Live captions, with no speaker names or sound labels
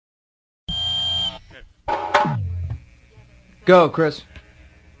Go, Chris.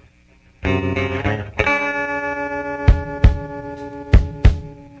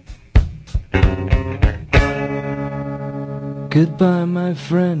 Goodbye, my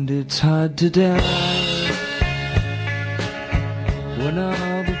friend, it's hard to die when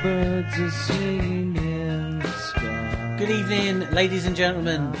all the birds are singing in the sky. Good evening, ladies and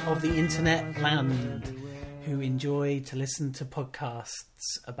gentlemen of the internet land who enjoy to listen to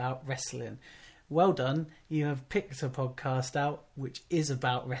podcasts about wrestling. Well done, you have picked a podcast out which is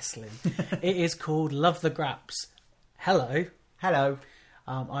about wrestling. It is called Love the Graps. Hello. Hello.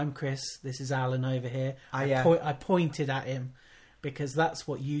 I'm Chris, this is Alan over here. I pointed at him because that's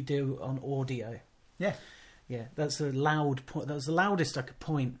what you do on audio. Yeah. Yeah, that's a loud point. That was the loudest I could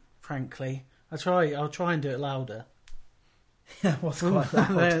point, frankly. I'll try and do it louder. What's quite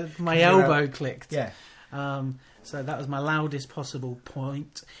loud? My elbow clicked. Yeah. So that was my loudest possible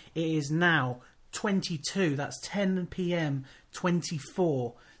point. It is now 22. That's 10 p.m.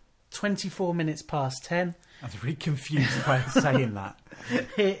 24 minutes past 10. That's a really confused way of saying that.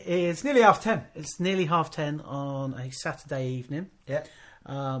 It is. It's nearly 10:30. It's nearly 10:30 on a Saturday evening. Yeah.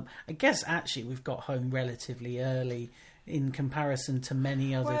 I guess actually we've got home relatively early in comparison to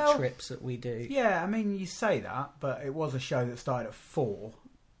many other trips that we do. Yeah, I mean, you say that, but it was a show that started at 4.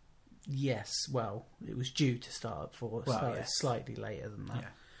 Yes, well, it was due to start at 4. Well, started yes. slightly later than that.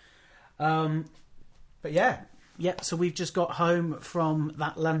 Yeah. But yeah. Yeah, so we've just got home from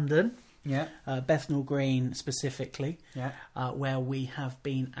that London. Yeah. Bethnal Green specifically. Yeah. Where we have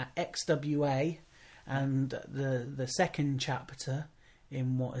been at XWA and the second chapter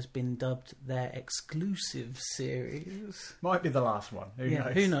in what has been dubbed their exclusive series. Might be the last one. Who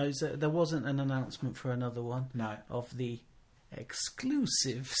knows? Who knows? There wasn't an announcement for another one. No. Of the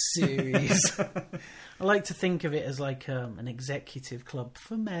exclusive series. I like to think of it as like an executive club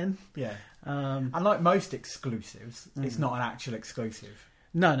for men. Yeah. And like most exclusives, it's not an actual exclusive.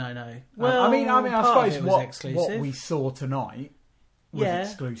 No. Well, I suppose what we saw tonight was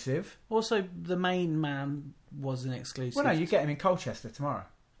exclusive. Also, the main man was an exclusive. Well, no, you get him in Colchester tomorrow.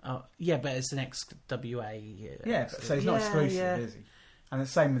 Oh, yeah, but it's an XWA. Yeah, so he's not exclusive, is he? And the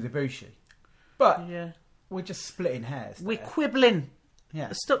same with Ibushi. But we're just splitting hairs. We're quibbling.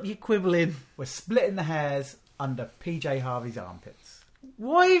 Yeah. Stop you quibbling. We're splitting the hairs under PJ Harvey's armpits.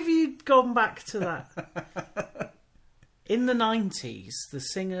 Why have you gone back to that? In the 90s, the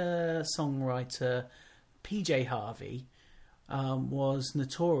singer-songwriter PJ Harvey was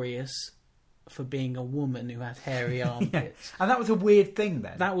notorious for being a woman who had hairy armpits. And that was a weird thing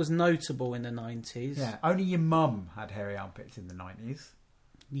then. That was notable in the 90s. Yeah, only your mum had hairy armpits in the 90s.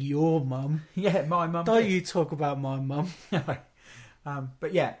 Your mum? Yeah, my mum. Don't you talk about my mum.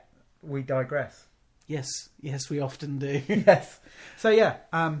 But yeah, we digress. Yes, we often do. Yes. So yeah,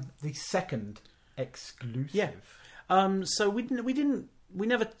 the second exclusive. Yeah. So we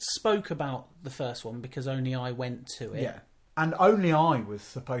never spoke about the first one because only I went to it. Yeah. And only I was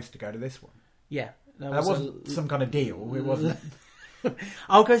supposed to go to this one. Yeah. That wasn't some kind of deal. It wasn't.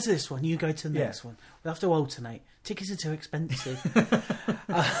 I'll go to this one, you go to the next one. We'll have to alternate. Tickets are too expensive.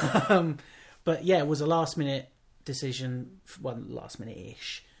 But yeah, it was a last minute decision, last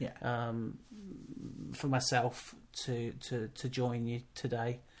minute-ish. Yeah. For myself to join you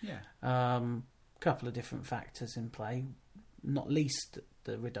today. Yeah. Couple of different factors in play, not least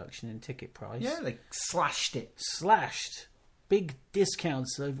the reduction in ticket price. Yeah, they slashed it. Big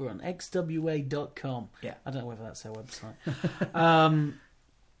discounts over on xwa.com. Yeah. I don't know whether that's their website.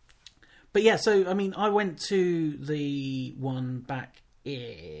 But yeah, so I mean, I went to the one back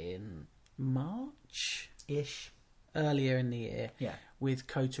in March-ish, earlier in the year. Yeah. With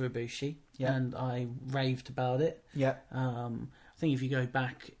Kota Ibushi. Yeah. And I raved about it. Yeah. I think if you go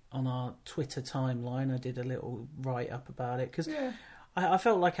back on our Twitter timeline, I did a little write-up about it because I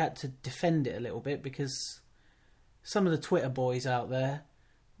felt like I had to defend it a little bit because some of the Twitter boys out there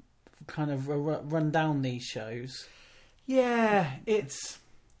kind of run down these shows. Yeah, it's...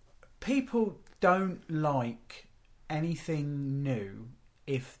 People don't like anything new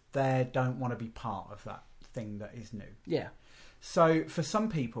if they don't want to be part of that thing that is new. Yeah. So for some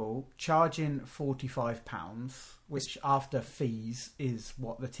people, charging £45, which after fees is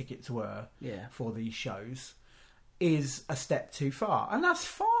what the tickets were for these shows, is a step too far, and that's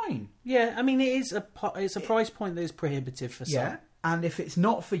fine. Yeah, I mean it's a price point that is prohibitive for some. Yeah, and if it's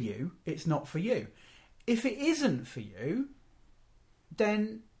not for you, it's not for you. If it isn't for you,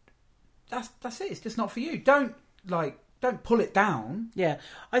 then that's it. It's just not for you. Don't pull it down. Yeah,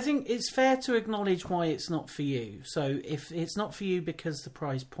 I think it's fair to acknowledge why it's not for you. So if it's not for you because the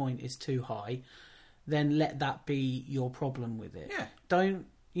price point is too high, then let that be your problem with it. Yeah. Don't,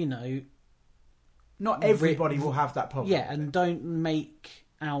 Not everybody will have that problem. Yeah, and don't make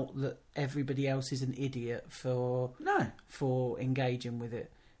out that everybody else is an idiot for engaging with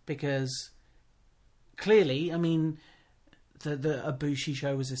it, because clearly, I mean, the Ibushi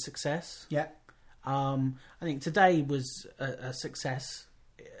show was a success. Yeah. I think today was a success.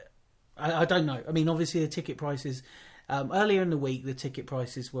 I don't know. I mean, obviously the ticket prices. Earlier in the week, the ticket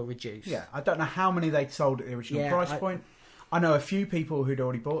prices were reduced. Yeah, I don't know how many they'd sold at the original price point. I know a few people who'd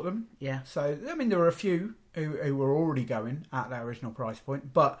already bought them. Yeah. So, I mean, there were a few who were already going at their original price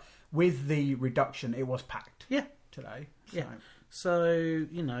point. But with the reduction, it was packed today. So. Yeah. So,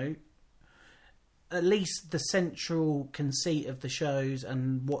 you know, at least the central conceit of the shows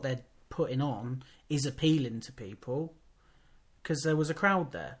and what they're putting on is appealing to people because there was a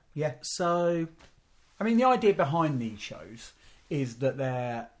crowd there. Yeah. So, I mean, the idea behind these shows is that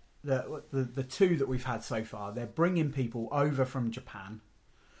they're the two that we've had so far. They're bringing people over from Japan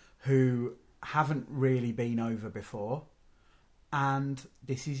who haven't really been over before, and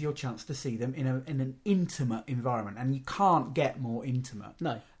this is your chance to see them in an intimate environment, and you can't get more intimate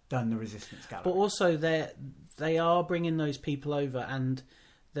than the Resistance Gallery. But also they are bringing those people over, and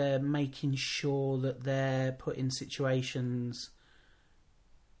they're making sure that they're put in situations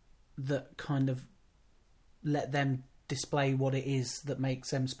that kind of let them display what it is that makes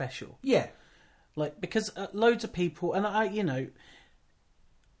them special. Yeah. Like, because loads of people, and I, you know,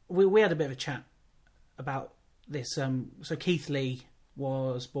 we had a bit of a chat about this. So Keith Lee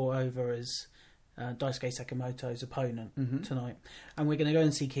was brought over as Daisuke Sekimoto's opponent tonight, and we're going to go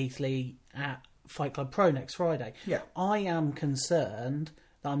and see Keith Lee at Fight Club Pro next Friday. Yeah. I am concerned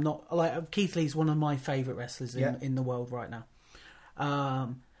that I'm not, like, Keith Lee's one of my favourite wrestlers in the world right now.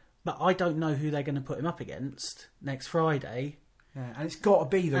 But I don't know who they're going to put him up against next Friday. Yeah, and it's got to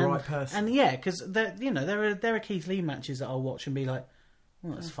be the right person. And yeah, because there are Keith Lee matches that I'll watch and be like,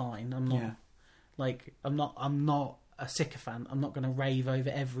 well, that's fine. I'm not I'm not a sycophant. I'm not going to rave over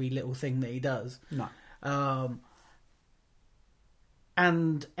every little thing that he does. No.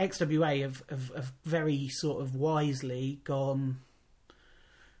 And XWA have very sort of wisely gone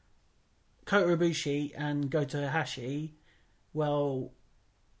Kota Ibushi and Goto Hashi. Well,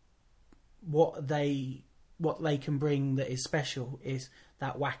 what they can bring that is special is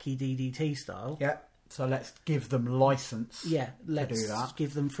that wacky DDT style. Yeah. So let's give them license. Yeah, let's to do that.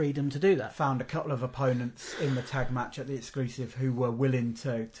 Give them freedom to do that. Found a couple of opponents in the tag match at the exclusive who were willing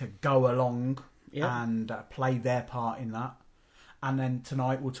to go along and play their part in that. And then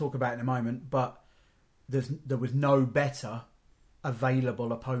tonight, we'll talk about it in a moment, but there was no better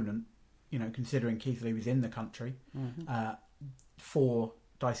available opponent, you know, considering Keith Lee was in the country, for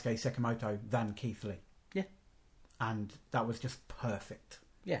Daisuke Sekimoto than Keith Lee. Yeah. And that was just perfect.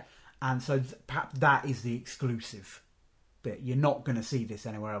 Yeah. And so perhaps that is the exclusive bit. You're not going to see this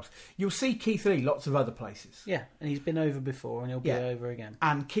anywhere else. You'll see Keith Lee lots of other places. Yeah, and he's been over before, and he'll be over again.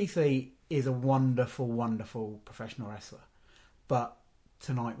 And Keith Lee is a wonderful, wonderful professional wrestler. But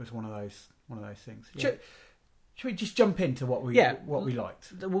tonight was one of those things. Yeah. Should we just jump into what we liked?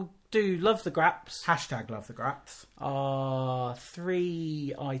 We'll do Love the Graps. Hashtag Love the Graps.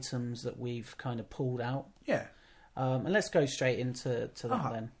 3 items that we've kind of pulled out. Yeah. And let's go straight into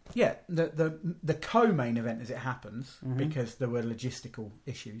that then. Yeah, the co-main event as it happens, because there were logistical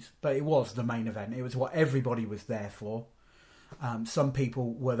issues, but it was the main event. It was what everybody was there for. Some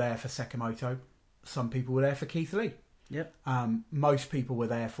people were there for Sekimoto. Some people were there for Keith Lee. Yep. Most people were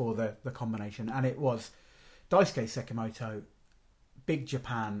there for the combination, and it was Daisuke Sekimoto, Big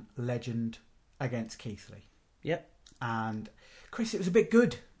Japan legend, against Keith Lee. Yep. And Chris, it was a bit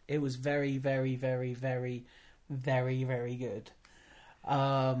good. It was very, very, very, very, very, very good.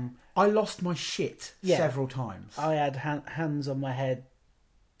 I lost my shit several times. I had hands on my head,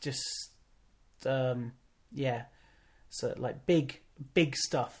 just So like big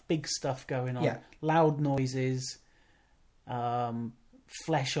stuff going on. Yeah. Loud noises,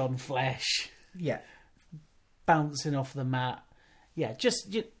 flesh on flesh. Yeah. Bouncing off the mat. Yeah,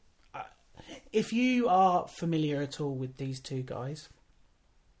 if you are familiar at all with these two guys,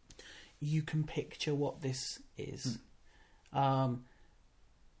 you can picture what this is.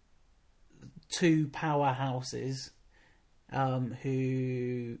 Two powerhouses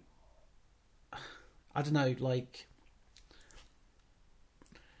who, I don't know, like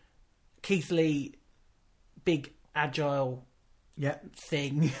Keith Lee, big agile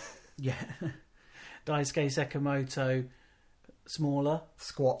thing. Yeah. Daisuke Sekimoto, smaller.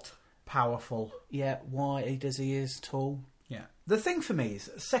 Squat, powerful. Yeah, wide as he is, tall. Yeah. The thing for me is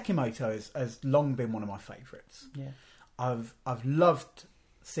Sekimoto has long been one of my favourites. Yeah. I've loved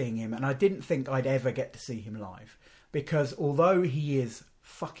seeing him, and I didn't think I'd ever get to see him live, because although he is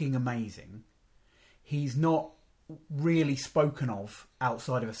fucking amazing, he's not really spoken of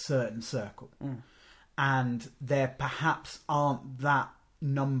outside of a certain circle. And there perhaps aren't that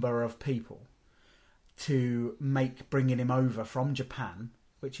number of people to make bringing him over from Japan,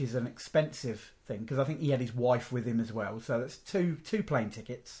 which is an expensive thing, because I think he had his wife with him as well. So that's two plane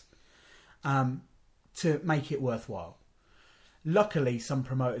tickets to make it worthwhile. Luckily, some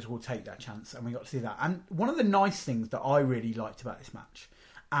promoters will take that chance, and we got to see that. And one of the nice things that I really liked about this match,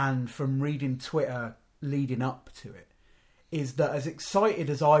 and from reading Twitter leading up to it, is that as excited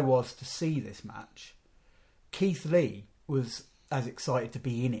as I was to see this match, Keith Lee was as excited to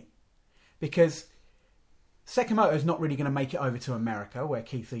be in it. Because Sekimoto is not really going to make it over to America, where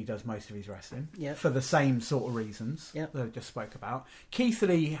Keith Lee does most of his wrestling, for the same sort of reasons that I just spoke about. Keith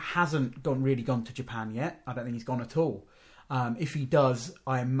Lee hasn't really gone to Japan yet. I don't think he's gone at all. If he does,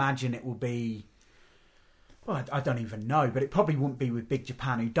 I imagine it will be... Well, I don't even know, but it probably wouldn't be with Big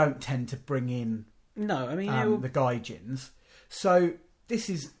Japan, who don't tend to bring in the gaijins. So this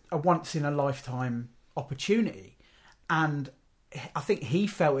is a once-in-a-lifetime opportunity. And I think he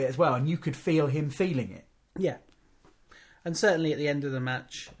felt it as well, and you could feel him feeling it. Yeah. And certainly at the end of the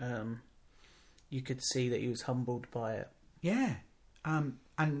match, you could see that he was humbled by it. Yeah. And,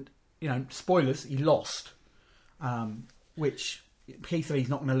 spoilers, he lost. Which Keith Lee's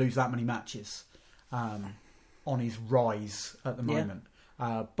not going to lose that many matches on his rise at the moment.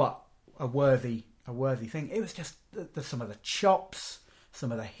 But a worthy thing. It was just some of the chops,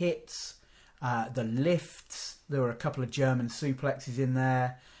 some of the hits, the lifts. There were a couple of German suplexes in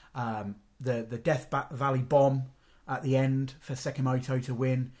there. The Death Valley Bomb at the end for Sekimoto to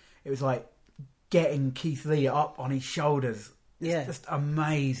win. It was like getting Keith Lee up on his shoulders. It's just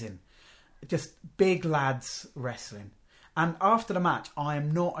amazing. Just big lads wrestling. And after the match, I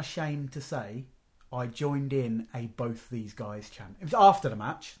am not ashamed to say I joined in a both these guys chant. It was after the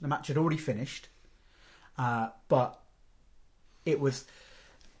match. The match had already finished. But it was...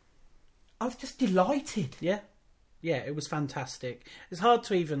 I was just delighted. Yeah. Yeah, it was fantastic. It's hard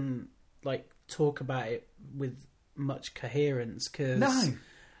to even, talk about it with much coherence, because,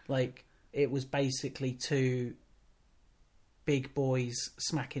 it was basically two big boys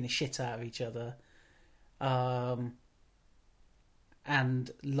smacking the shit out of each other. And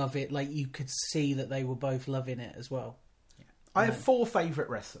love it. You could see that they were both loving it as well. Yeah. I have 4 favourite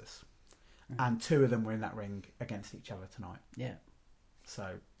wrestlers, and 2 of them were in that ring against each other tonight. Yeah.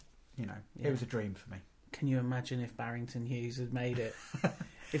 So, it was a dream for me. Can you imagine if Barrington Hughes had made it?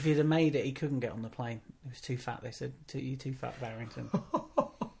 If he'd have made it, he couldn't get on the plane. He was too fat, they said. You're too fat, Barrington.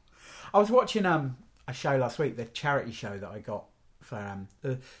 I was watching a show last week, the charity show that I got for...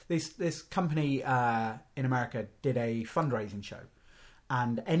 this company in America did a fundraising show.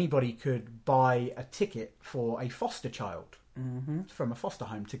 And anybody could buy a ticket for a foster child from a foster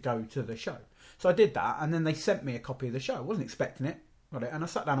home to go to the show. So I did that, and then they sent me a copy of the show. I wasn't expecting it. And I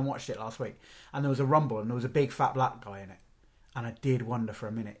sat down and watched it last week. And there was a rumble, and there was a big fat black guy in it. And I did wonder for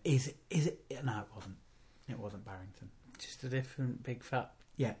a minute, is it? No, it wasn't. It wasn't Barrington. Just a different big fat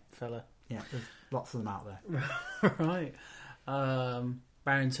fella. Yeah, there's lots of them out there. Right.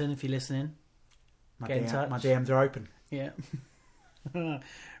 Barrington, if you're listening, get in touch. My DMs are open. Yeah.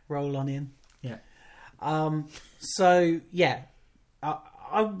 Roll on in. Yeah. So, yeah.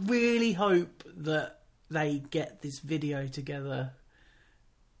 I really hope that they get this video together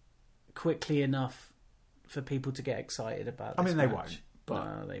quickly enough for people to get excited about this they match. won't. But,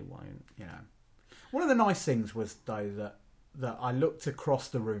 no, they won't. One of the nice things was, though, that I looked across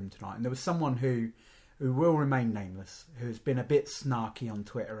the room tonight, and there was someone who will remain nameless, who's been a bit snarky on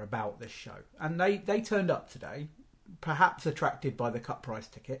Twitter about this show. And they turned up today, perhaps attracted by the cut price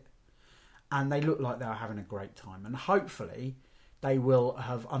ticket, and they looked like they were having a great time. And hopefully they will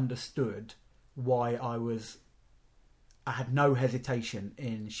have understood why I had no hesitation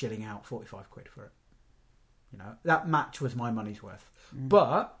in shilling out 45 quid for it. That match was my money's worth.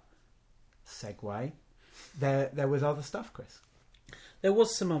 But, segue, there was other stuff, Chris. There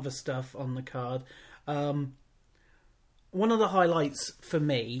was some other stuff on the card. One of the highlights for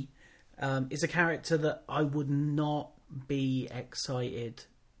me is a character that I would not be excited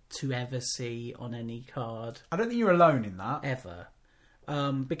to ever see on any card. I don't think you're alone in that. Ever.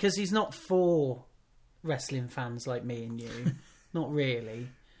 Because he's not for wrestling fans like me and you. Not really.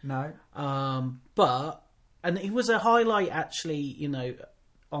 No. And he was a highlight, actually,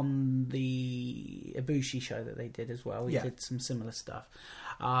 on the Ibushi show that they did as well. He did some similar stuff.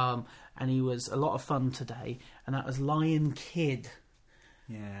 And he was a lot of fun today. And that was Lion Kid.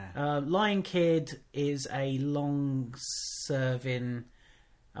 Yeah. Lion Kid is a long-serving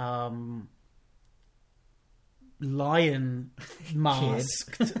lion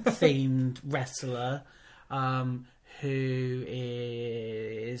masked themed wrestler who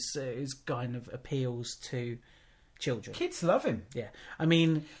is kind of appeals to children. Kids love him. Yeah, I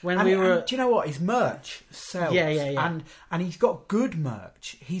mean, do you know what? His merch sells. Yeah. And he's got good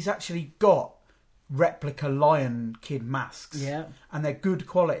merch. He's actually got replica Lion Kid masks. Yeah, and they're good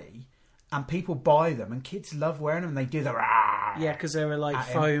quality, and people buy them, and kids love wearing them. They do the rah. Yeah, because there are like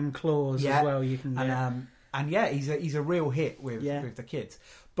foam claws as well. You can get. And yeah, he's a real hit with the kids.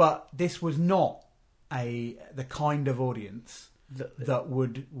 But this was not the kind of audience that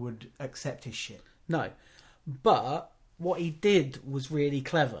would accept his shit. No. But what he did was really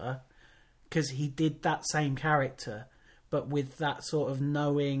clever, because he did that same character, but with that sort of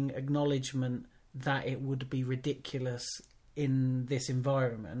knowing acknowledgement that it would be ridiculous in this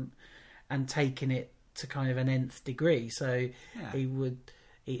environment, and taking it to kind of an nth degree. So he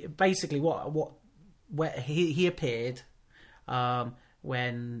basically where he appeared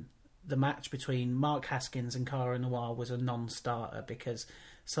when the match between Mark Haskins and Cara Noir was a non-starter, because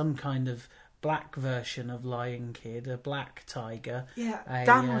some kind of black version of Lion Kid, a black tiger. Yeah,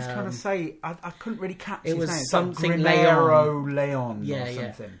 Dan was trying to say, I couldn't really catch his name. It was something like Leon or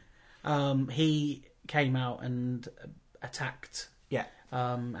something. He came out and attacked. Yeah.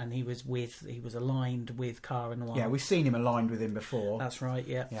 And he was aligned with Cara Noir. Yeah, we've seen him aligned with him before. That's right,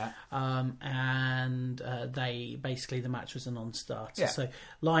 yeah. And they basically, the match was a non-starter. Yeah. So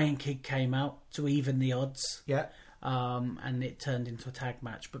Lion Kid came out to even the odds. Yeah. And it turned into a tag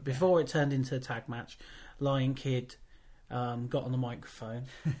match. But before it turned into a tag match, Lion Kid got on the microphone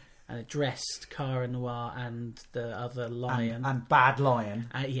and addressed Cara Noir and the other lion. And Bad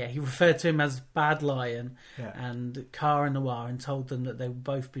Lion. He referred to him as Bad Lion and Cara Noir, and told them that they've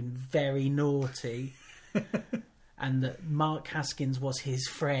both been very naughty and that Mark Haskins was his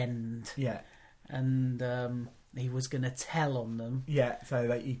friend. Yeah. And he was going to tell on them. Yeah,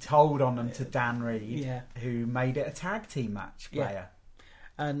 so he told on them to Dan Reed, who made it a tag team match player.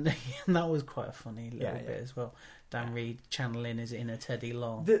 And that was quite a funny little bit as well. Dan Reed channeling his inner Teddy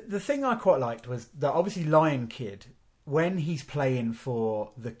Long. The thing I quite liked was that obviously Lion Kid, when he's playing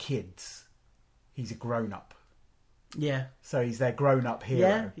for the kids, he's a grown-up. Yeah. So he's their grown-up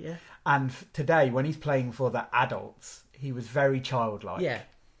hero. Yeah. And today, when he's playing for the adults, he was very childlike. Yeah.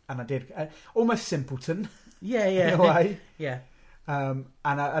 And I did... almost simpleton. Yeah. In a way. Yeah. And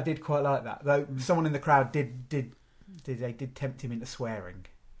I did quite like that. Though someone in the crowd did tempt him into swearing.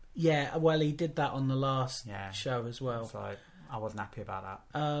 Yeah, well, he did that on the last show as well. So I wasn't happy about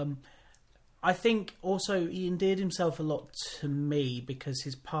that. I think also he endeared himself a lot to me because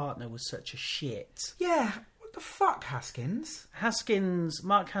his partner was such a shit. Yeah, what the fuck, Haskins?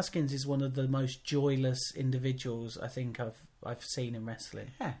 Mark Haskins is one of the most joyless individuals I think I've seen in wrestling.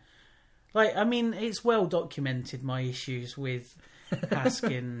 Yeah. Like, I mean, it's well documented, my issues with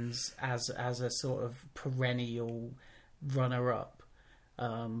Haskins as a sort of perennial runner-up,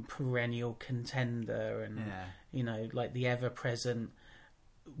 perennial contender, and you know, like the ever-present,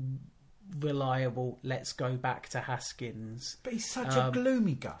 reliable. Let's go back to Haskins. But he's such a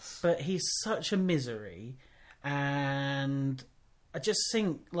gloomy Gus. But he's such a misery, and I just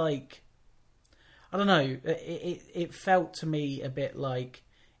think, like, I don't know. It felt to me a bit like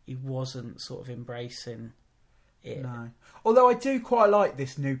he wasn't sort of embracing it. No. Although I do quite like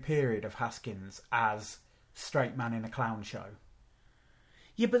this new period of Haskins as straight man in a clown show.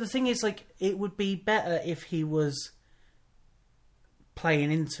 Yeah, but the thing is, like, it would be better if he was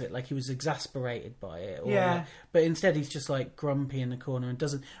playing into it, like he was exasperated by it. Or, but instead he's just like grumpy in the corner and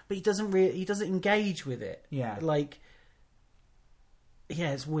doesn't engage with it. Yeah. Like,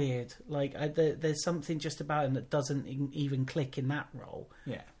 yeah, it's weird. Like, there's something just about him that doesn't even click in that role.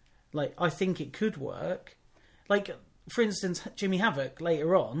 Yeah. Like, I think it could work. Like, for instance, Jimmy Havoc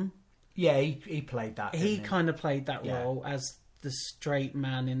later on. Yeah, he played that. He kind of played that role as the straight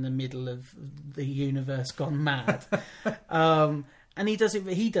man in the middle of the universe gone mad. And he does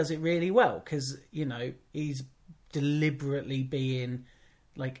it really well, because, you know, he's deliberately being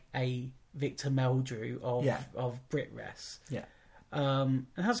like a Victor Meldrew of BritWres. Yeah. And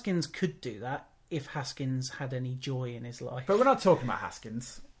Haskins could do that if Haskins had any joy in his life. But we're not talking about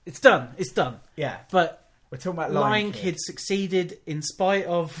Haskins. It's done. Yeah. But we're talking about Lion Kid succeeded in spite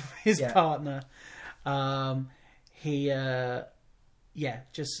of his partner. He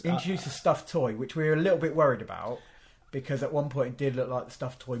just introduced a stuffed toy, which we were a little bit worried about, because at one point it did look like the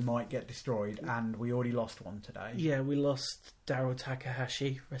stuffed toy might get destroyed, and we already lost one today. Yeah, we lost Daryl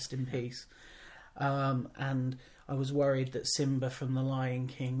Takahashi, rest in peace. And I was worried that Simba from The Lion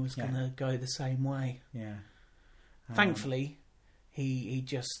King was going to go the same way. Yeah. Thankfully, he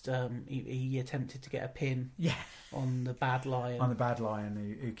just he attempted to get a pin Yeah. on the bad lion. On the bad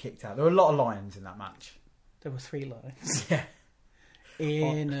lion who kicked out. There were a lot of lions in that match. There were 3 lions. Yeah.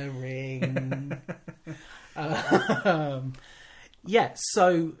 In a ring. Yeah,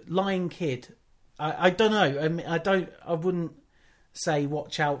 so Lion Kid. I don't know. I mean, I wouldn't say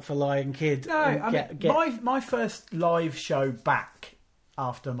watch out for Lion Kid. No, my first live show back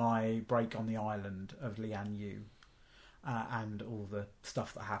after my break on the island of Lian Yu and all the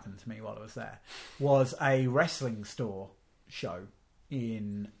stuff that happened to me while I was there was a wrestling store show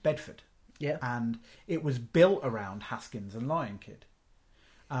in Bedford. Yeah. And it was built around Haskins and Lion Kid.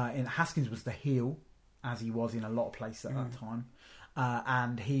 Haskins was the heel, as he was in a lot of places at that time.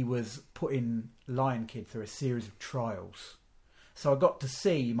 And he was putting Lion Kid through a series of trials. So I got to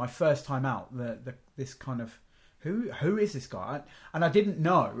see my first time out this kind of who is this guy? And I didn't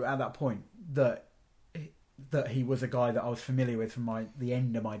know at that point that he was a guy that I was familiar with from the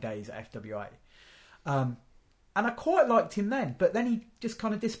end of my days at FWA. And I quite liked him then, but then he just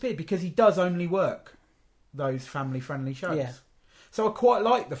kind of disappeared because he does only work those family-friendly shows. Yeah. So I quite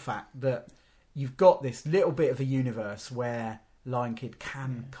like the fact that you've got this little bit of a universe where Lion Kid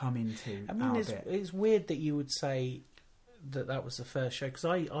can come into. I mean, it's weird that you would say that was the first show, because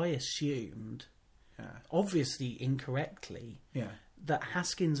I assumed, obviously incorrectly, that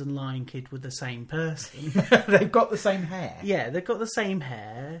Haskins and Lion Kid were the same person. They've got the same hair. Yeah, they've got the same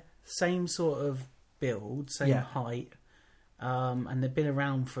hair, same sort of build, same height, and they've been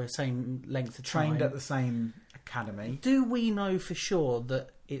around for the same length of time. Trained at the same academy. Do we know for sure that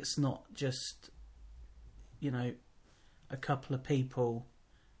it's not just, a couple of people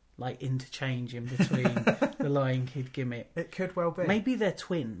like interchanging between the Lion Kid gimmick? It could well be. Maybe they're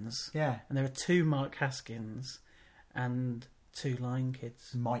twins. Yeah. And there are 2 Mark Haskins and 2 Lion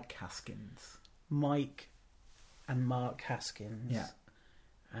Kids. Mike Haskins. Mike and Mark Haskins. Yeah.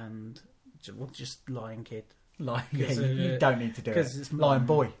 And just Lion Kid. You don't need to do it. It's Lion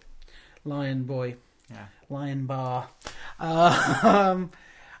Boy. Lion Boy. Yeah. Lion Bar.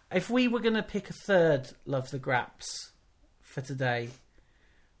 If we were going to pick a third Love the Graps for today,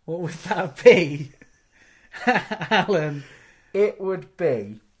 what would that be? Alan? It would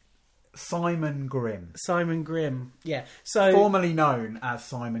be Simon Grimm. Simon Grimm, yeah. So formerly known as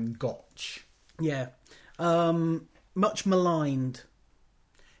Simon Gotch. Yeah. Much maligned.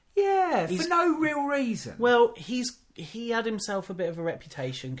 Yeah, for no real reason. Well, he had himself a bit of a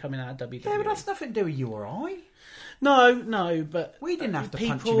reputation coming out of WWE. Yeah, but that's nothing to do with you or I. No, but we didn't have to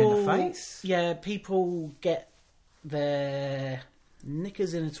punch him in the face. Yeah, people get their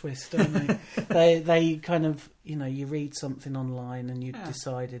knickers in a twist, don't they? they kind of, you read something online and you've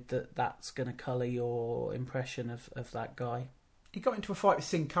decided that that's going to colour your impression of that guy. He got into a fight with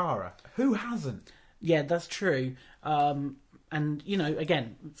Sin Cara. Who hasn't? Yeah, that's true. And,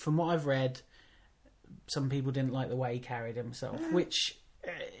 again, from what I've read, some people didn't like the way he carried himself, which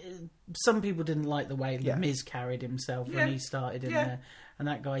some people didn't like the way The Miz carried himself when he started in there. And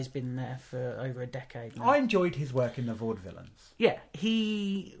that guy's been there for over a decade now. I enjoyed his work in the Vaudevillains. Yeah,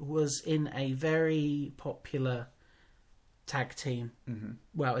 he was in a very popular tag team. Mm-hmm.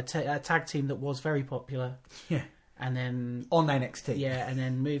 Well, a tag team that was very popular. Yeah. And then on NXT. Yeah, and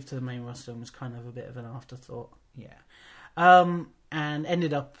then moved to the main roster and was kind of a bit of an afterthought. Yeah. And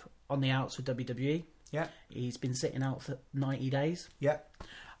ended up on the outs with WWE. Yeah. He's been sitting out for 90 days. Yeah.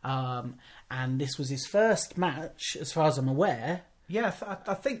 And this was his first match, as far as I'm aware. Yeah,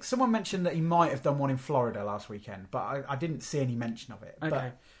 I think someone mentioned that he might have done one in Florida last weekend, but I didn't see any mention of it.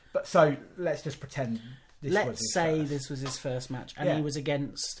 Okay. But so let's just pretend this was his first. This was his first match, and he was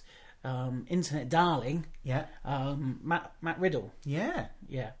against internet darling, Matt Riddle. Yeah.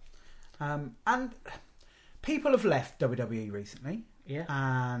 Yeah. And people have left WWE recently. Yeah.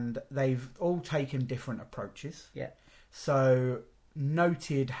 And they've all taken different approaches. Yeah. So,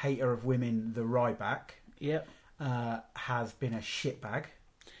 noted hater of women, the Ryback, has been a shitbag.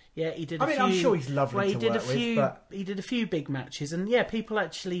 Yeah, he did. I'm sure he's lovely to work with. But he did a few big matches, and people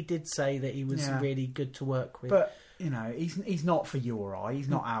actually did say that he was really good to work with. But he's not for you or I. He's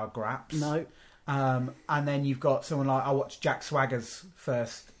not our Graps. No. And then you've got someone like, I watched Jack Swagger's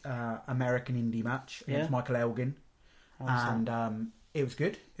first American indie match against Michael Elgin. And it was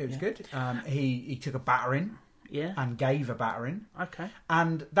good. It was good. He took a battering, and gave a battering. Okay.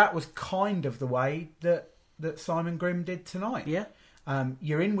 And that was kind of the way that Simon Grimm did tonight. Yeah.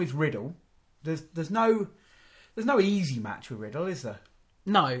 You're in with Riddle. There's no easy match with Riddle, is there?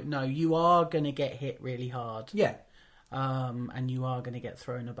 No. You are going to get hit really hard. Yeah. And you are going to get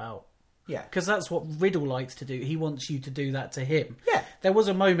thrown about. Yeah. Because that's what Riddle likes to do. He wants you to do that to him. Yeah. There was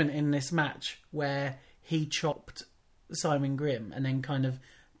a moment in this match where he chopped Simon Grimm, and then kind of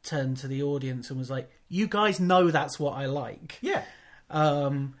turned to the audience and was like, "You guys know that's what I like." Yeah.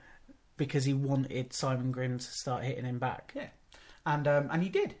 Because he wanted Simon Grimm to start hitting him back. Yeah. And he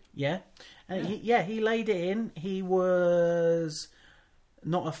did. Yeah. He laid it in. He was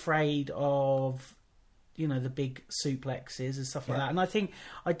not afraid of, the big suplexes and stuff like that. And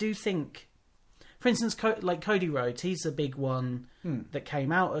I do think, for instance, like Cody Rhodes, he's a big one that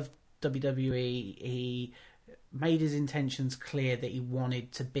came out of WWE. He made his intentions clear that he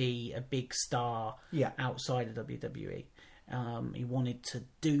wanted to be a big star outside of WWE. He wanted to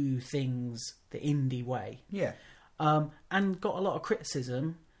do things the indie way. Yeah. And got a lot of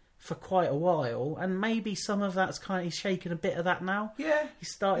criticism for quite a while, and maybe some of that's he's shaken a bit of that now. Yeah. He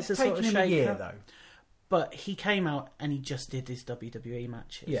started to sort of shake a year, though. But he came out and he just did his WWE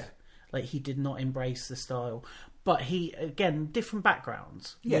matches. Yeah. Like, he did not embrace the style. But he, again, different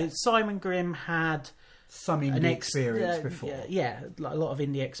backgrounds. Yeah. Simon Grimm had some indie experience before. Yeah, like a lot of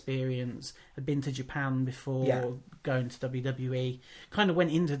indie experience. Had been to Japan before going to WWE. Kind of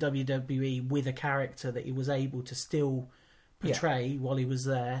went into WWE with a character that he was able to still portray while he was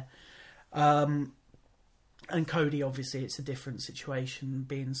there. And Cody, obviously, it's a different situation,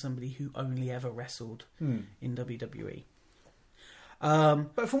 being somebody who only ever wrestled in WWE.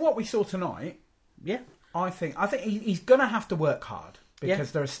 But from what we saw tonight, I think he's going to have to work hard,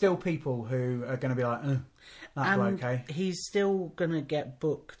 because there are still people who are going to be like, that's okay. He's still going to get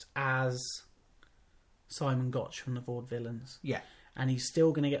booked as Simon Gotch from the Vaudevillains. Yeah. And he's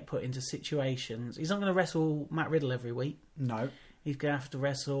still going to get put into situations. He's not going to wrestle Matt Riddle every week. No. He's going to have to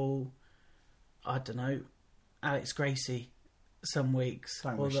wrestle, I don't know, Alex Gracie some weeks.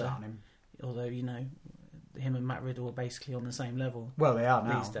 Don't wish that on him. Although, him and Matt Riddle are basically on the same level. Well, they are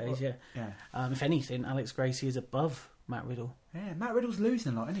now. These days, yeah. If anything, Alex Gracie is above Matt Riddle. Yeah, Matt Riddle's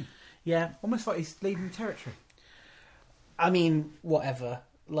losing a lot, isn't he? Yeah. Almost like he's leaving territory. I mean, whatever.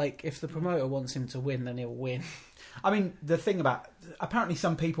 Like, if the promoter wants him to win, then he'll win. I mean, the thing about... Apparently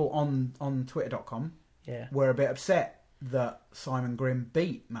some people on Twitter.com were a bit upset that Simon Grimm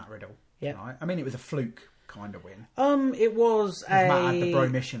beat Matt Riddle. Yeah. Right? I mean, it was a fluke kind of win. It was a... Matt had the Bro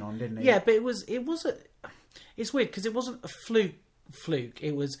Mission on, didn't he? Yeah, but it was a... It's weird, because it wasn't a fluke.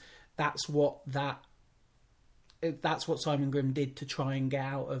 It was... That's what Simon Grimm did to try and get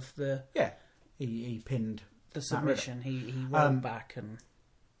out of the... Yeah. He pinned the submission. He rolled back and...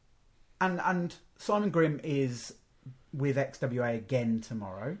 And Simon Grimm is with XWA again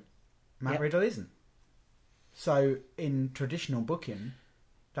tomorrow. Matt Riddle isn't. So in traditional booking,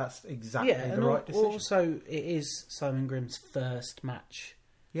 that's exactly the right decision. Also, it is Simon Grimm's first match.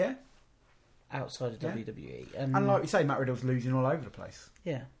 Yeah. Outside of WWE. And like you say, Matt Riddle's losing all over the place.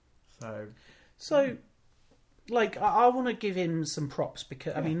 Yeah. So like, I want to give him some props,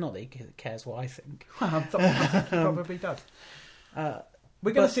 because, I mean, not that he cares what I think. Well, he probably does.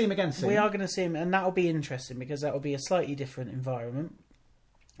 We're going to see him again soon. We are going to see him, and that'll be interesting, because that will be a slightly different environment.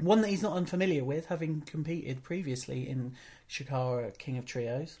 One that he's not unfamiliar with, having competed previously in Chikara King of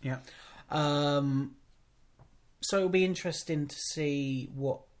Trios. Yeah. So it'll be interesting to see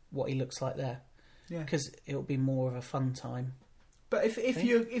what he looks like there. Yeah. Because it'll be more of a fun time. But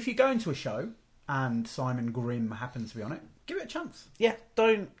if you go into a show and Simon Grimm happens to be on it, give it a chance. Yeah,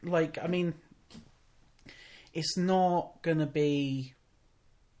 don't, like, I mean, it's not going to be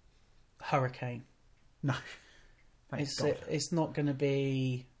Hurricane. No. Thank God. It's not going to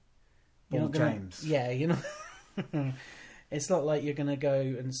be... Paul James. It's not like you're going to go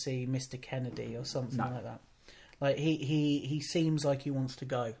and see Mr. Kennedy or something like that. Like, he seems like he wants to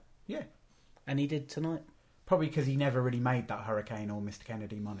go. Yeah. And he did tonight. Probably because he never really made that Hurricane or Mr.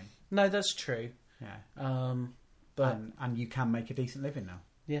 Kennedy money. No, that's true. Yeah. But and you can make a decent living now.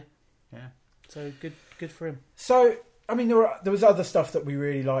 Yeah. Yeah. So good for him. So, I mean, there was other stuff that we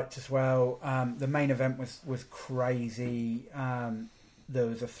really liked as well. The main event was crazy. There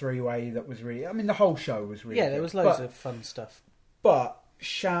was a 3-way that was really... I mean, the whole show was really there was loads of fun stuff. But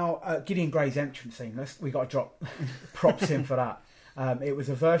Gideon Gray's entrance scene, we got to drop props in for that. It was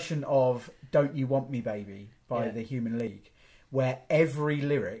a version of Don't You Want Me Baby by the Human League, where every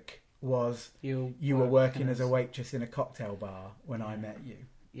lyric was you were working as a waitress in a cocktail bar when I met you.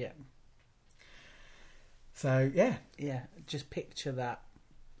 Yeah. So, yeah. Yeah, just picture that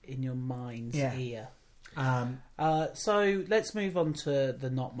in your mind's ear. So let's move on to the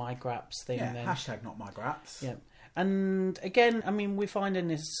Not My Graps thing then. Hashtag Not My Graps. Yeah. And again, I mean, we're finding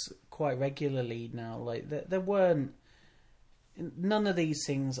this quite regularly now. Like, there weren't... None of these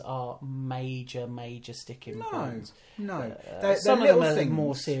things are major sticking points. No. Some of them are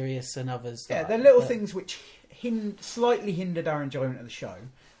more serious than others. Yeah, they're little things which slightly hindered our enjoyment of the show,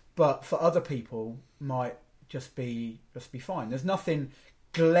 but for other people might just be fine. There's nothing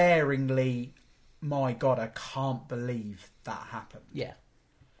glaringly, my God, I can't believe that happened. Yeah.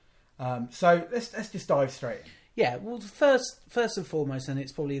 So let's just dive straight in. Yeah, well, first and foremost, and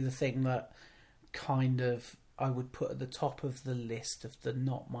it's probably the thing that kind of I would put at the top of the list of the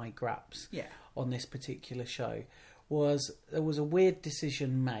not my graps on this particular show, was there was a weird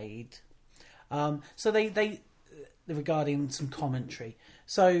decision made. So they regarding some commentary.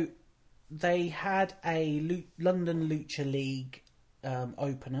 So they had a London Lucha League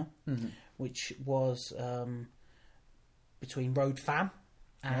opener, which was between Road Fam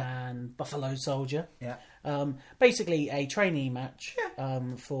and Buffalo Soldier. Yeah. Basically a trainee match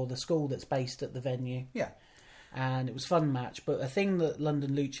for the school that's based at the venue. Yeah. And it was a fun match. But a thing that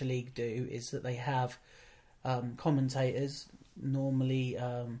London Lucha League do is that they have commentators, normally,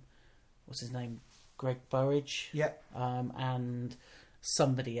 what's his name? Greg Burridge. Yeah. And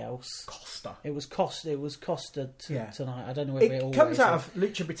somebody else. Costa. It was Costa tonight. I don't know whether it comes out of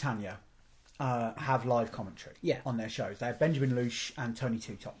Lucha Britannia. Have live commentary on their shows. They have Benjamin Lush and Tony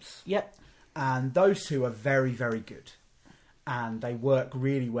Two Tops. Yep. And those two are very, very good. And they work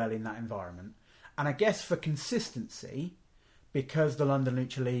really well in that environment. And I guess for consistency, because the London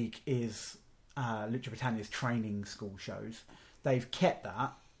Lucha League is Lucha Britannia's training school shows, they've kept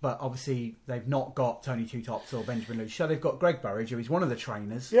that. But obviously, they've not got Tony Two Tops or Benjamin Lush. So they've got Greg Burridge, who is one of the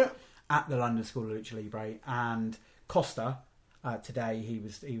trainers at the London School of Lucha Libre, and Costa. Today he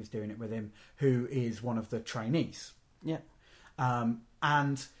was doing it with him, who is one of the trainees. Yeah.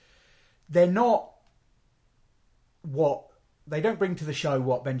 And they're not they don't bring to the show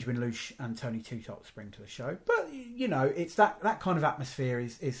what Benjamin Lush and Tony Two Tops bring to the show. But it's that kind of atmosphere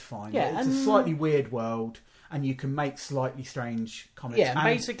is fine. Yeah, it's a slightly weird world, and you can make slightly strange comments. Yeah, and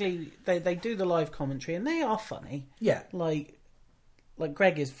basically they do the live commentary, and they are funny. Yeah. Like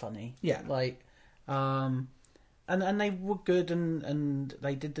Greg is funny. Yeah. And they were good, and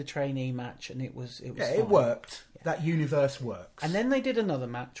they did the trainee match, and it was fine. It worked. Yeah. That universe works. And then they did another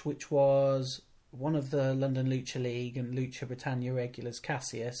match, which was one of the London Lucha League and Lucha Britannia regulars,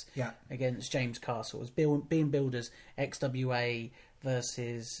 Cassius, against James Castle. It was Being Builders XWA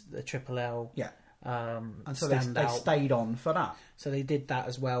versus the Triple L. Yeah. And so they stayed on for that. So they did that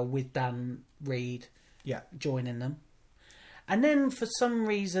as well with Dan Reed joining them. And then for some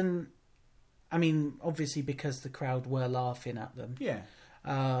reason, I mean, obviously because the crowd were laughing at them. Yeah.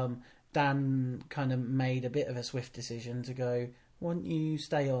 Dan kind of made a bit of a swift decision to go, why don't you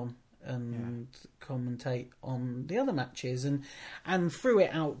stay on and commentate on the other matches, and threw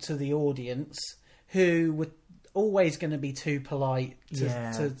it out to the audience, who were always going to be too polite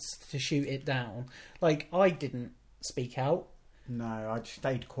to shoot it down. Like, I didn't speak out. No, I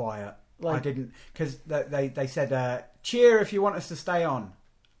stayed quiet. I didn't, because they said, cheer if you want us to stay on.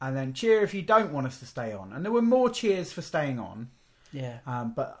 And then cheer if you don't want us to stay on. And there were more cheers for staying on. Yeah.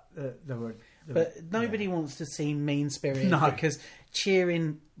 But there were... But nobody wants to seem mean-spirited, because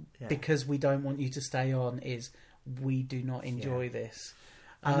cheering because we don't want you to stay on is we do not enjoy this.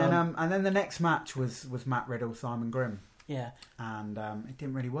 And then the next match was Matt Riddle, Simon Grimm. Yeah. And it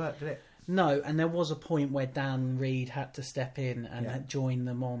didn't really work, did it? No, and there was a point where Dan Reed had to step in and join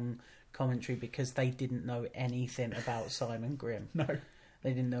them on commentary because they didn't know anything about Simon Grimm. No. They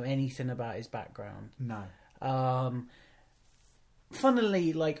didn't know anything about his background. No.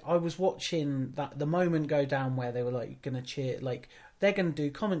 Funnily, I was watching the moment go down where they were going to cheer, they're going to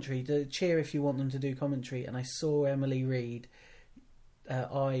do commentary, to cheer if you want them to do commentary, and I saw Emily Reed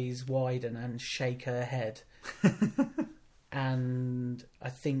eyes widen and shake her head. And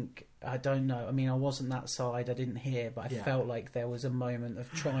I don't know, I mean, I wasn't that side, I didn't hear, but I felt like there was a moment of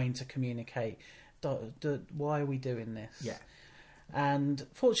trying to communicate, why are we doing this? Yeah. And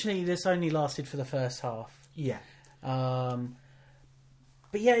fortunately, this only lasted for the first half. Yeah.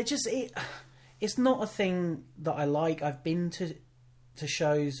 But yeah, it's not a thing that I like. I've been to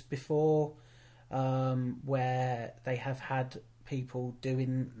shows before where they have had people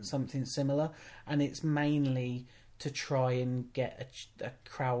doing something similar, and it's mainly to try and get a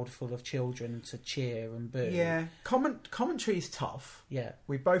crowd full of children to cheer and boo. Yeah, commentary is tough. Yeah,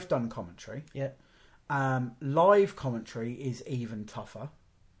 we've both done commentary. Yeah. Live commentary is even tougher.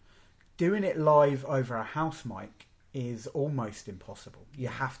 Doing it live over a house mic is almost impossible. You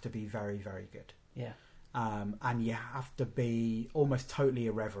have to be very, very good. Yeah. And you have to be almost totally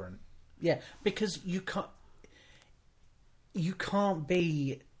irreverent. Yeah, because you can't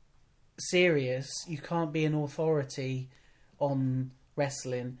be serious. You can't be an authority on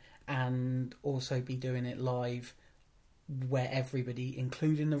wrestling and also be doing it live where everybody,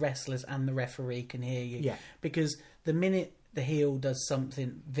 including the wrestlers and the referee, can hear you. Yeah. Because the minute the heel does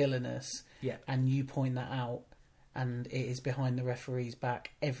something villainous, Yeah. and you point that out, and it is behind the referee's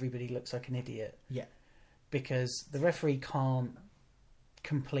back, everybody looks like an idiot. Yeah. Because the referee can't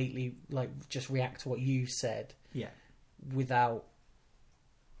completely just react to what you said. Yeah. Without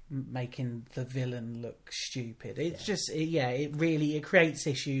making the villain look stupid. It's just it creates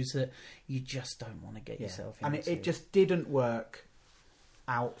issues that you just don't want to get yourself into. And it just didn't work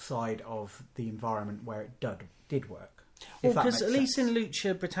outside of the environment where it did work. Well, because at least in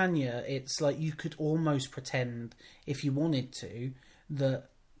Lucha Britannia, it's like you could almost pretend, if you wanted to, that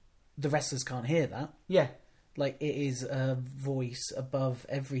the wrestlers can't hear that. Yeah. Like, it is a voice above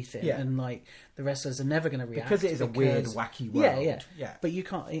everything, Yeah. and like the wrestlers are never going to react because it is a weird, wacky world. Yeah. But you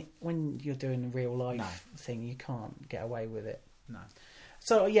can't when you're doing a real life thing, you can't get away with it. No.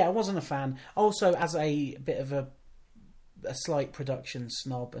 So I wasn't a fan. Also, as a bit of a slight production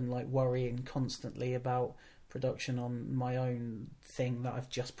snob and like worrying constantly about production on my own thing that I've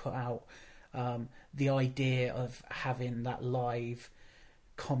just put out, the idea of having that live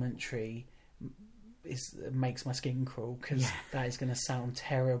commentary makes my skin crawl, because that is going to sound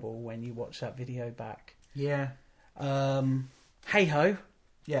terrible when you watch that video back. Yeah. Hey ho.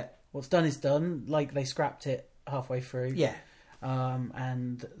 Yeah. What's done is done. Like, they scrapped it halfway through. Yeah.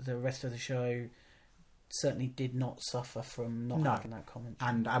 And the rest of the show certainly did not suffer from not having that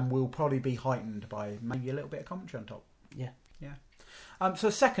commentary. And will probably be heightened by maybe a little bit of commentary on top. Yeah. Yeah.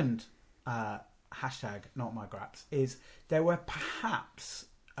 So second hashtag, not my graps, is there were perhaps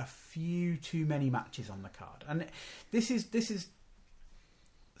a few too many matches on the card. And this is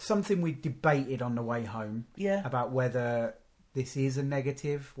something we debated on the way home. Yeah. About whether this is a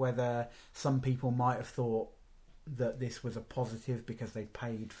negative, whether some people might have thought that this was a positive because they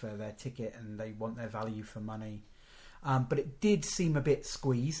paid for their ticket and they want their value for money. But it did seem a bit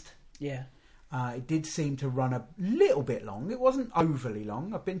squeezed. Yeah. It did seem to run a little bit long. It wasn't overly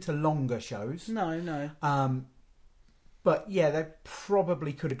long. I've been to longer shows. No. But yeah, they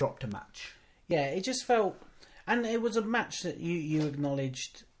probably could have dropped a match. Yeah, it just felt... And it was a match that you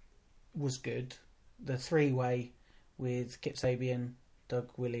acknowledged was good. The three-way with Kip Sabian,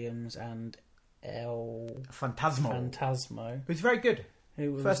 Doug Williams and El Phantasmo. It was very good.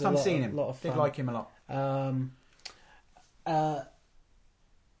 It was first time seeing him. A lot of fun. Did like him a lot.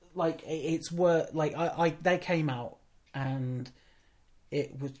 It's work. Like they came out and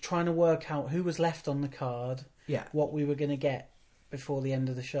it was trying to work out who was left on the card. Yeah. What we were going to get before the end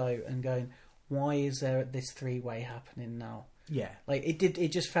of the show, and going, why is there this three-way happening now? Yeah. Like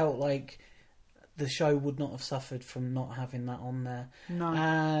it just felt like the show would not have suffered from not having that on there. No.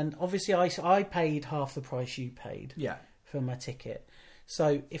 And obviously I paid half the price you paid. Yeah. For my ticket.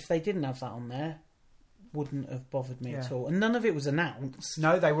 So if they didn't have that on there, wouldn't have bothered me at all. And none of it was announced.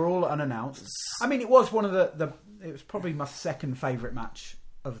 No, they were all unannounced. I mean, it was one of the it was probably my second favourite match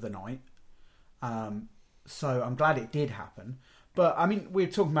of the night. So I'm glad it did happen. But I mean, we're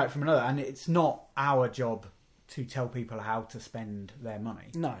talking about it from another, and it's not our job to tell people how to spend their money.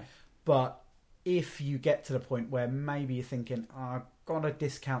 No. But if you get to the point where maybe you're thinking, I've got to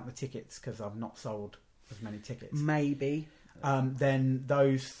discount the tickets because I've not sold as many tickets. Maybe. Then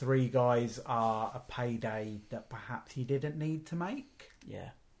those three guys are a payday that perhaps he didn't need to make. Yeah.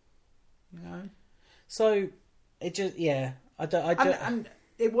 You know? So, it just, yeah. And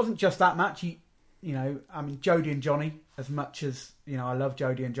it wasn't just that match. You know, I mean, Jody and Johnny, as much as, you know, I love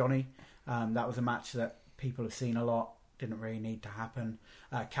Jody and Johnny, that was a match that people have seen a lot. Didn't really need to happen.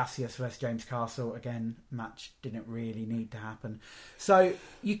 Cassius versus James Castle, again, match didn't really need to happen. So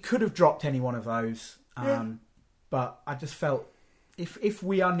you could have dropped any one of those. But I just felt, if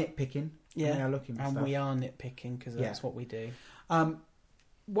we are nitpicking, we are looking for stuff. We are nitpicking because that's what we do. I've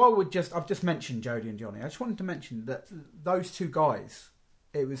just mentioned Jody and Johnny. I just wanted to mention that those two guys,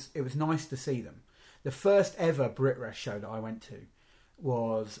 it was nice to see them. The first ever BritWres show that I went to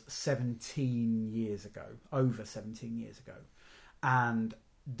was 17 years ago, over 17 years ago. And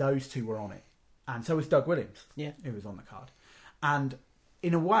those two were on it. And so was Doug Williams, who was on the card. And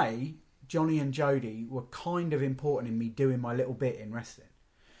in a way, Johnny and Jody were kind of important in me doing my little bit in wrestling.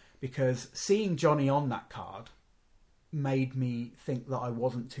 Because seeing Johnny on that card made me think that I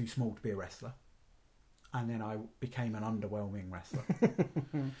wasn't too small to be a wrestler. And then I became an underwhelming wrestler.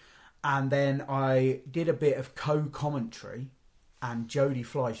 And then I did a bit of co-commentary, and Jody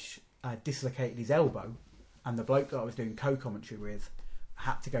Fleisch dislocated his elbow, and the bloke that I was doing co-commentary with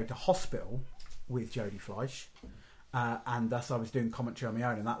had to go to hospital with Jody Fleisch, and thus I was doing commentary on my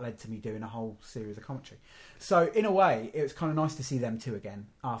own, and that led to me doing a whole series of commentary. So in a way, it was kind of nice to see them two again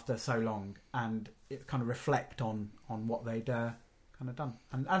after so long, and it kind of reflect on what they'd kind of done,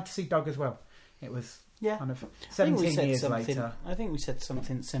 and to see Doug as well. It was Yeah. kind of I think we 17 said years something. later. I think we said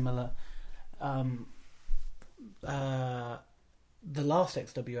something similar. The last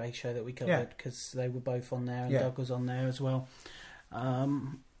XWA show that we covered, because they were both on there, and Doug was on there as well. I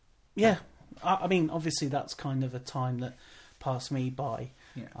mean, obviously that's kind of a time that passed me by.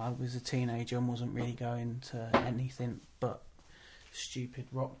 Yeah. I was a teenager and wasn't really going to anything but stupid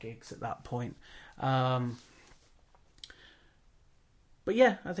rock gigs at that point. But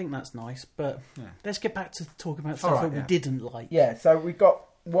yeah, I think that's nice. But let's get back to talking about stuff that we didn't like. Yeah, so we got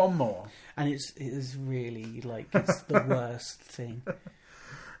one more. And it is really like it's the worst thing.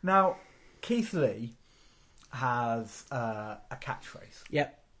 Now, Keith Lee has a catchphrase.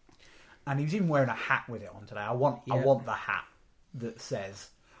 Yep. And he was even wearing a hat with it on today. I want the hat that says,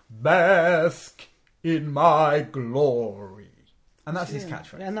 "Bask in my glory." And that's his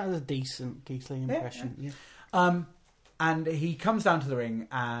catchphrase. And that was a decent Keith Lee impression. Yeah. And he comes down to the ring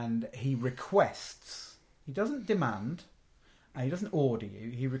and he requests, he doesn't demand, and he doesn't order you,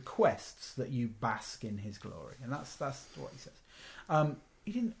 he requests that you bask in his glory. And that's what he says.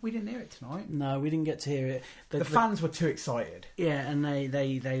 We didn't hear it tonight. No, we didn't get to hear it. The fans were too excited. Yeah, and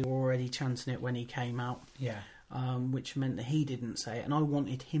they were already chanting it when he came out. Yeah. Which meant that he didn't say it, and I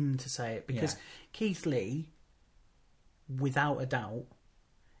wanted him to say it because Keith Lee, without a doubt,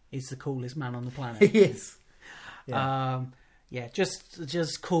 is the coolest man on the planet. He is. Yeah.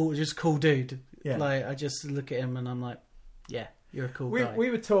 Just cool dude. Yeah. Like I just look at him and I'm like, yeah, you're a cool guy.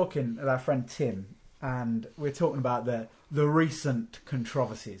 We were talking with our friend Tim, and we were talking about the recent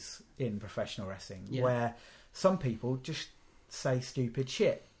controversies in professional wrestling, where some people just say stupid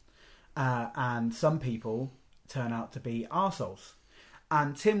shit, and some people turn out to be arseholes.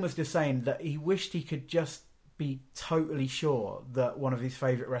 And Tim was just saying that he wished he could just be totally sure that one of his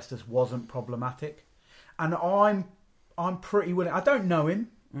favourite wrestlers wasn't problematic. And I'm pretty willing, I don't know him,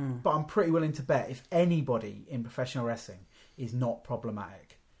 but I'm pretty willing to bet if anybody in professional wrestling is not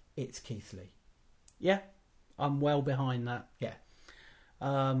problematic, it's Keith Lee. Yeah, I'm well behind that. Yeah.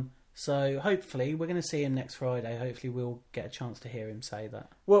 So hopefully we're going to see him next Friday. Hopefully we'll get a chance to hear him say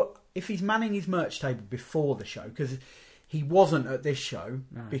that. Well, if he's manning his merch table before the show, because he wasn't at this show,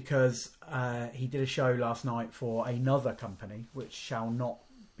 because he did a show last night for another company, which shall not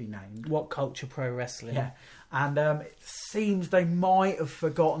be named. What Culture Pro Wrestling. Yeah. And it seems they might have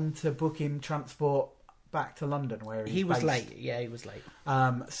forgotten to book him transport back to London, where he was late. Yeah, he was late.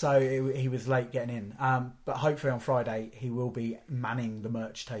 So he was late getting in. But hopefully on Friday he will be manning the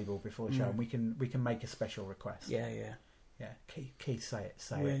merch table before the show, and we can make a special request. Yeah. Keith, say it.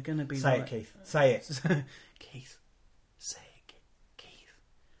 We're going to be say it, Keith. Say it, Keith. Say it, Keith.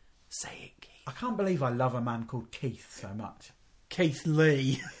 Say it, Keith. I can't believe I love a man called Keith so much. Keith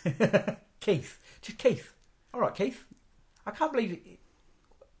Lee. Keith, just Keith. All right, Keith. I can't believe it.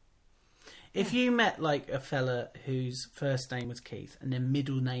 If you met like a fella whose first name was Keith and their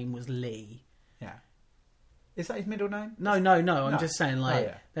middle name was Lee. Yeah. Is that his middle name? No. I'm just saying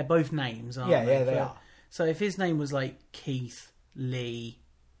they're both names, aren't they? Yeah, they are. So if his name was like Keith Lee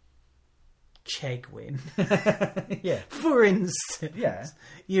Chegwin, for instance,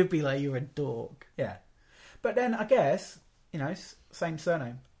 you'd be like, you're a dork. Yeah. But then I guess, same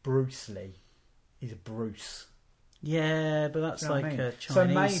surname, Bruce Lee. He's a Bruce. Yeah, but that's like a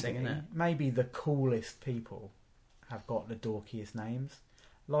Chinese thing, isn't it? Maybe the coolest people have got the dorkiest names,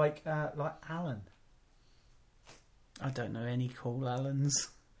 like Alan. I don't know any cool Allens.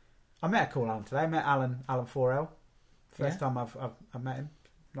 I met a cool Alan today. I met Alan 4L. First time I've met him.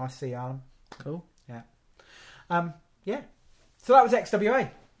 Nice to see you, Alan. Cool. Yeah. So that was XWA.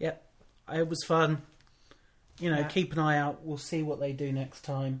 Yep. It was fun. Keep an eye out. We'll see what they do next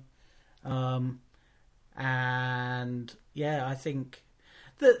time. And I think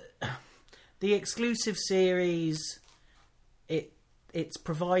that the exclusive series, it's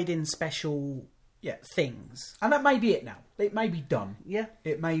providing special things, and that may be it now. It may be done. Yeah,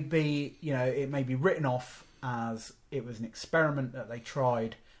 it may be it may be written off as it was an experiment that they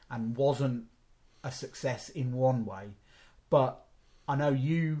tried and wasn't a success in one way. But I know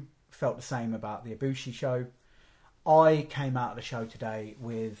you felt the same about the Ibushi show. I came out of the show today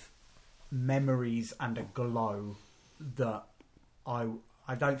with memories and a glow that I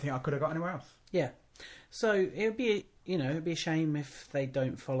don't think I could have got anywhere else. Yeah. So it'd be a shame if they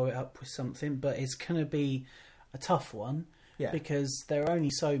don't follow it up with something, but it's going to be a tough one because there are only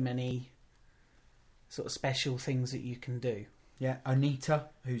so many sort of special things that you can do. Yeah, Onita,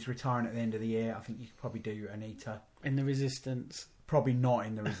 who's retiring at the end of the year, I think you could probably do Onita in the Resistance. Probably not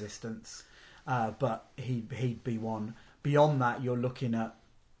in the Resistance, but he'd be one. Beyond that, you're looking at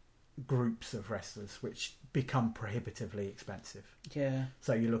groups of wrestlers, which become prohibitively expensive. Yeah.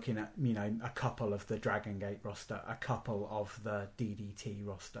 So you're looking at, a couple of the Dragon Gate roster, a couple of the DDT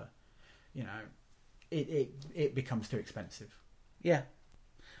roster. It becomes too expensive. Yeah.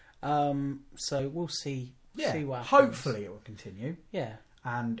 So we'll see. Yeah. See what happens. Hopefully it will continue. Yeah.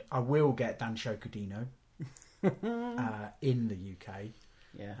 And I will get Dan Shokadino in the UK.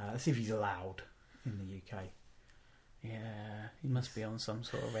 Yeah. Let's see if he's allowed in the UK. Yeah. He must be on some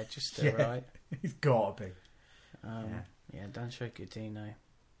sort of register, right? He's got to be. Yeah, Dan Shokadino.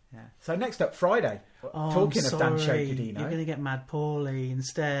 Yeah. So next up, Friday. Talking of Dan Shokadino. You're going to get Mad Paulie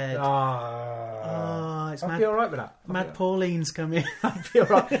instead. It's I'd be all right with that. Mad Pauline's coming. I'd be all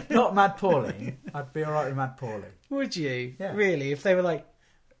right. Not Mad Pauline. I'd be all right with Mad Pauline. Would you? Yeah. Really? If they were like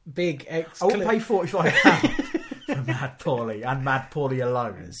big I would pay £45 for Mad Paulie and Mad Paulie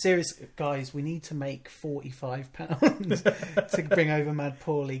alone. Serious, guys, we need to make £45 to bring over Mad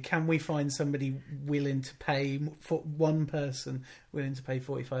Paulie. Can we find somebody willing to pay, for one person willing to pay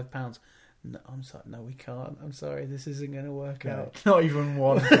 £45? No, I'm sorry. No, we can't. I'm sorry. This isn't going to work out. Not even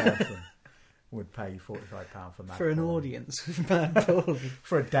one person would pay £45 for Mad For an Paulie. audience with Mad Paulie.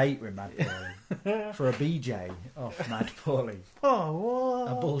 For a date with Mad Paulie. For a BJ off Mad Paulie. Oh,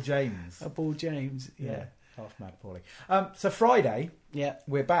 what? A Bull James. A Bull James, yeah. Off Mad Paulie. So Friday, Yeah,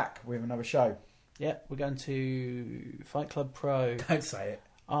 we're back with another show. yeah. We're going to Fight Club Pro. Don't say it.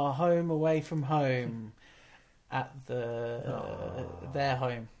 Our home away from home at their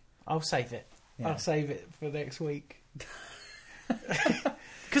home. I'll save it. Yeah. I'll save it for next week.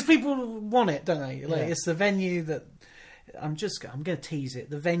 Because people want it, don't they? Like, it's the venue that I'm going to tease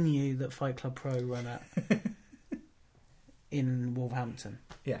it. The venue that Fight Club Pro run at in Wolverhampton.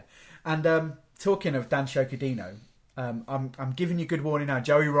 Yeah. And talking of Dan Shokadino, I'm giving you good warning now.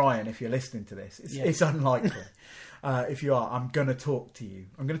 Joey Ryan, if you're listening to this, it's unlikely. If you are, I'm going to talk to you.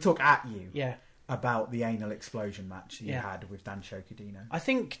 I'm going to talk at you. Yeah. About the anal explosion match that you had with Dan Shokadino. I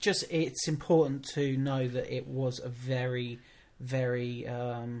think just it's important to know that it was a very, very,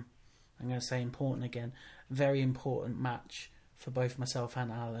 I'm going to say important again, very important match for both myself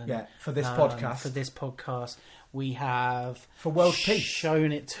and Alan. Yeah, for this podcast. For this podcast. We have... For world peace.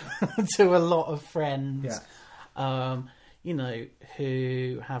 Shown it to a lot of friends, yeah.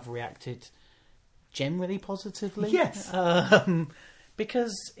 Who have reacted generally positively. Yes.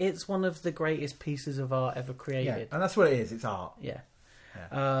 Because it's one of the greatest pieces of art ever created. Yeah, and that's what it is. It's art. Yeah.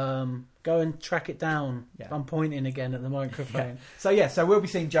 Go and track it down. Yeah. I'm pointing again at the microphone. So we'll be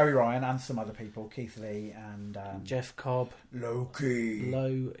seeing Joey Ryan and some other people, Keith Lee and Jeff Cobb. Low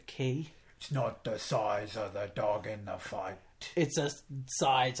Key. It's not the size of the dog in the fight. It's the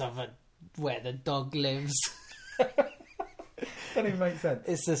size of where the dog lives. Doesn't even make sense.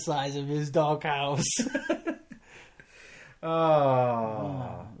 It's the size of his doghouse.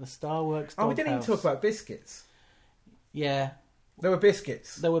 The Starworks. We didn't even talk about biscuits. Yeah, there were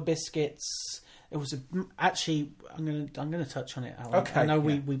biscuits. There were biscuits. It was actually. I'm gonna touch on it, Alan. Okay. I know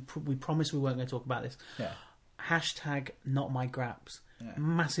we promised we weren't going to talk about this. Yeah. Hashtag not my graps. Yeah.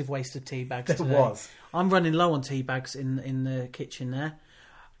 Massive waste of tea bags. There today. was. I'm running low on tea bags in the kitchen there.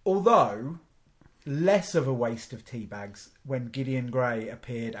 Although less of a waste of tea bags when Gideon Gray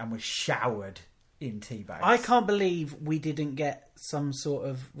appeared and was showered in tea bags. I can't believe we didn't get some sort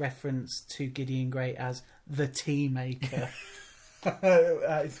of reference to Gideon Gray as the tea maker.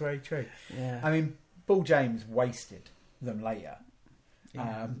 That is very true. Yeah. I mean, Bull James wasted them later.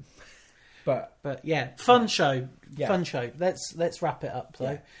 Yeah. But yeah, fun show. Yeah. Fun show. Let's wrap it up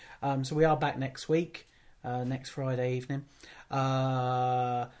though. Yeah. So we are back next week, next Friday evening.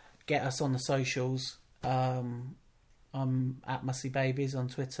 Get us on the socials. I'm at Mussy Babies on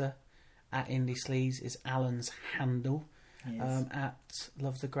Twitter. At Indie Sleaze is Alan's handle. Yes. At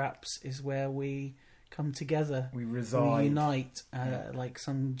Love the Graps is where we come together. We reside. We unite like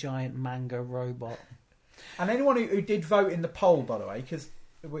some giant manga robot. And anyone who did vote in the poll, by the way, because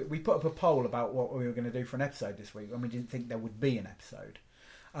we put up a poll about what we were going to do for an episode this week when we didn't think there would be an episode.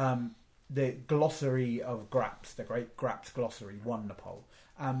 The glossary of Graps, the Great Graps glossary, won the poll.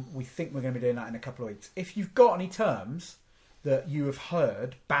 We think we're going to be doing that in a couple of weeks. If you've got any terms that you have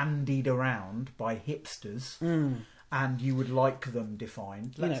heard bandied around by hipsters and you would like them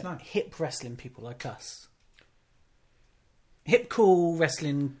defined, let us know. Hip wrestling people like us. Hip cool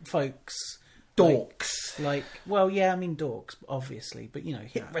wrestling folks. Dorks. Dorks, obviously. But,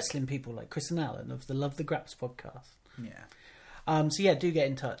 hip wrestling people like Chris and Alan of the Love the Graps podcast. Yeah. Do get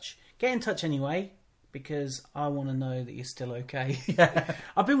in touch. Get in touch anyway, because I want to know that you're still okay. Yeah.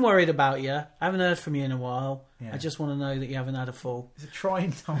 I've been worried about you. I haven't heard from you in a while. Yeah. I just want to know that you haven't had a fall. It's a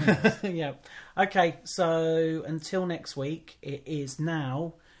trying time. Yeah. Okay, so until next week, it is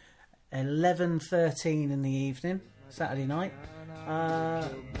now 11:13 in the evening, Saturday night.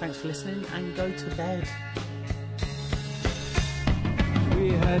 Thanks for listening, and go to bed. We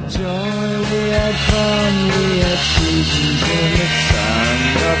had joy, we had fun, we had seasons in the sun.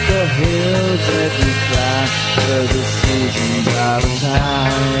 Up the hills that we flashed for the seasons out of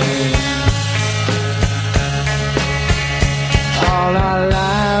time. All our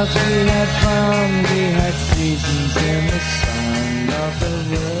lives we had fun, we